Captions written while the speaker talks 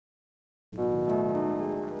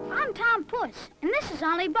I'm Tom Puss, and this is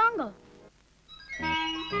Ollie Bungle.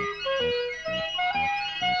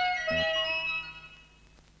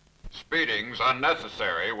 Speeding's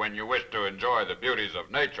unnecessary when you wish to enjoy the beauties of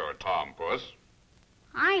nature, Tom Puss.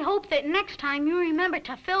 I hope that next time you remember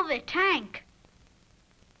to fill the tank.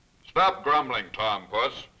 Stop grumbling, Tom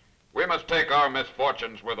Puss. We must take our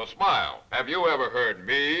misfortunes with a smile. Have you ever heard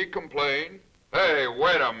me complain? Hey,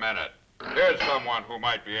 wait a minute. Here's someone who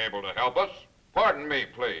might be able to help us. Pardon me,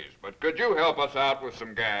 please, but could you help us out with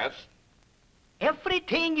some gas?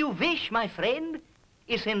 Everything you wish, my friend,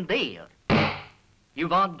 is in there. You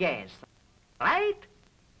want gas, right?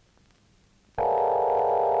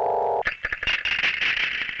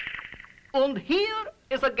 And here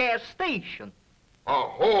is a gas station. A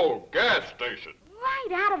whole gas station?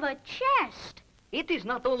 Right out of a chest. It is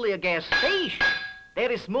not only a gas station.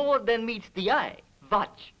 There is more than meets the eye.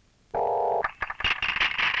 Watch.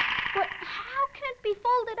 But how can it be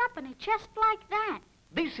folded up in a chest like that?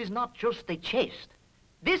 This is not just a chest.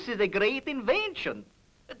 This is a great invention.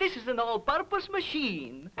 This is an all-purpose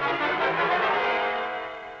machine. I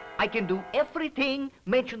can do everything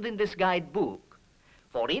mentioned in this guidebook.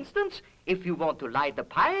 For instance, if you want to light a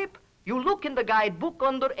pipe, you look in the guidebook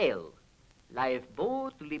under L.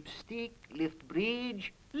 Lifeboat, lipstick, lift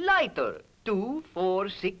bridge, lighter. 2, 4,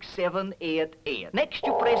 6, 7, 8, 8. Next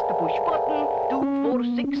you press the push button. 2, 4,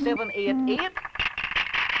 6, 7, 8, 8.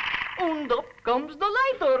 And up comes the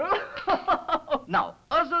lighter. Now,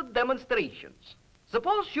 other demonstrations.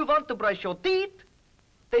 Suppose you want to brush your teeth,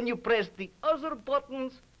 then you press the other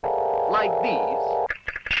buttons like these.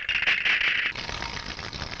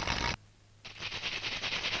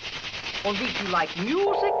 And if you like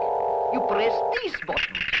music, you press these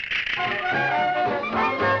buttons.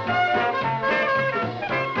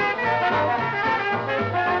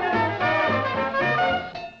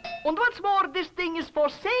 And what's more, this thing is for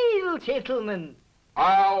sale, gentlemen.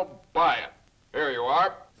 I'll buy it. Here you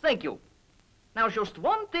are. Thank you. Now just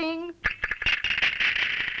one thing.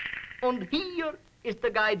 And here is the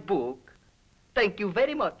guidebook. Thank you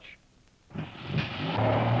very much.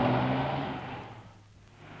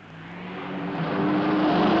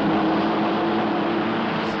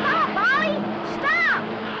 Stop, Ollie! Stop!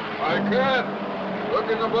 I can't. Look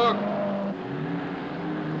in the book.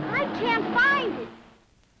 I can't find it.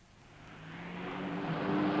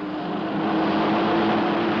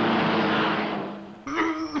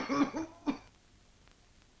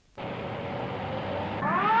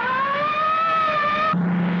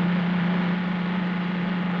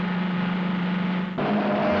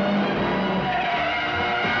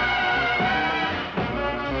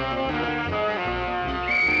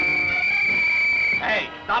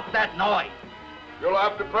 Stop that noise. You'll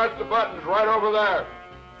have to press the buttons right over there.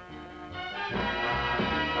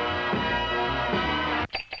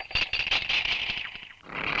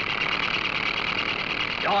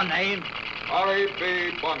 Your name? Ollie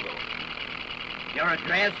B. Bungle. Your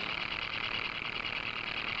address?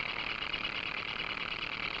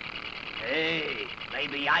 Hey,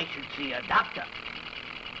 maybe I should see a doctor.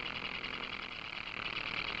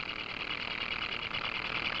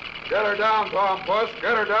 Get her down, Tom Puss.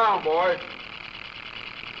 Get her down, boy.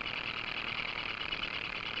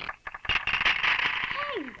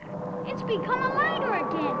 Hey, it's become a lighter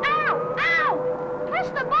again. Ow! Ow! Press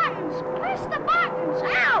the buttons! Press the buttons!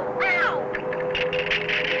 Ow! Ow!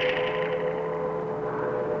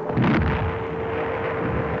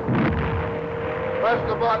 Press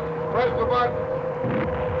the button. Press the button.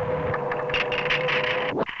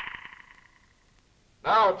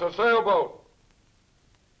 Now it's a sailboat.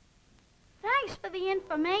 Thanks for the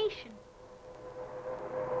information.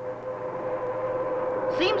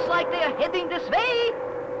 Seems like they're heading this way.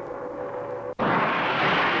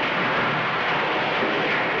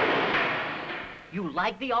 You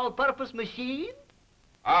like the all-purpose machine?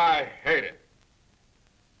 I hate it.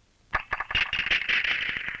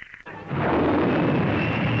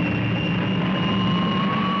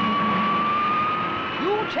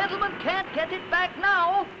 You gentlemen can't get it back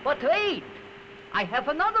now, but wait. I have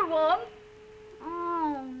another one.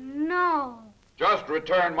 Oh, no. Just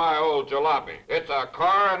return my old jalopy. It's a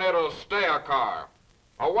car and it'll stay a car.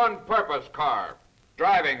 A one-purpose car.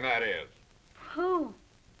 Driving, that is. Pooh.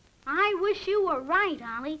 I wish you were right,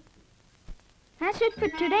 Ollie. That's it for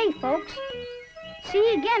today, folks. See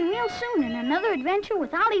you again real soon in another adventure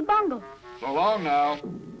with Ollie Bungle. So long now.